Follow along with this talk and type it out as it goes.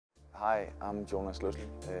Hi, I'm Jonas Lössl,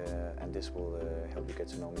 and this will help you get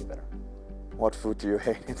to know me better. What food do you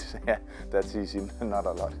hate? Yeah, that's easy, not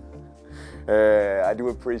a lot. I do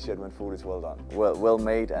appreciate when food is well done, well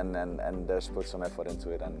made, and there's put some effort into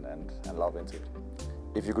it and love into it.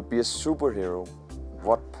 If you could be a superhero,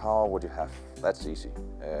 what power would you have? That's easy.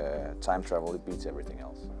 Time travel, it beats everything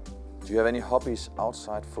else. Do you have any hobbies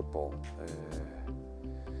outside football?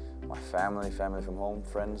 My family from home,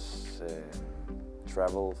 friends,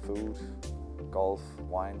 travel, food, golf,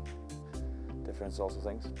 wine, different sorts of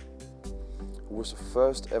things. Who was the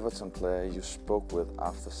first Everton player you spoke with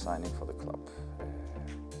after signing for the club?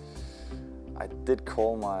 I did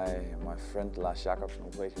call my friend Lars Jacobsen, who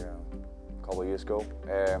played here a couple of years ago,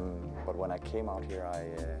 but when I came out here,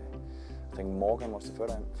 I think Morgan was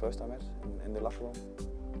the first I met in the locker room.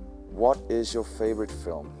 What is your favorite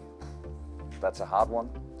film? That's a hard one,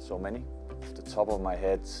 so many. Off the top of my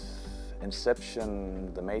head,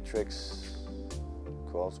 Inception, The Matrix,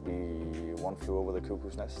 could also be One Flew Over the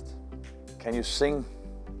Cuckoo's Nest. Can you sing?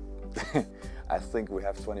 I think we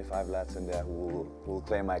have 25 lads in there who will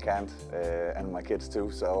claim I can't, and my kids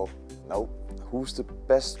too, so no. Who's the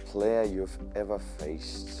best player you've ever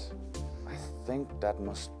faced? I think that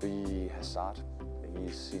must be Hazard.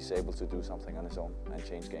 He's able to do something on his own and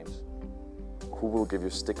change games. Who will give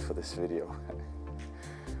you stick for this video?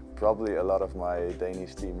 Probably a lot of my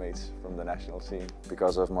Danish teammates from the national team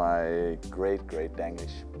because of my great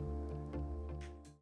Danish.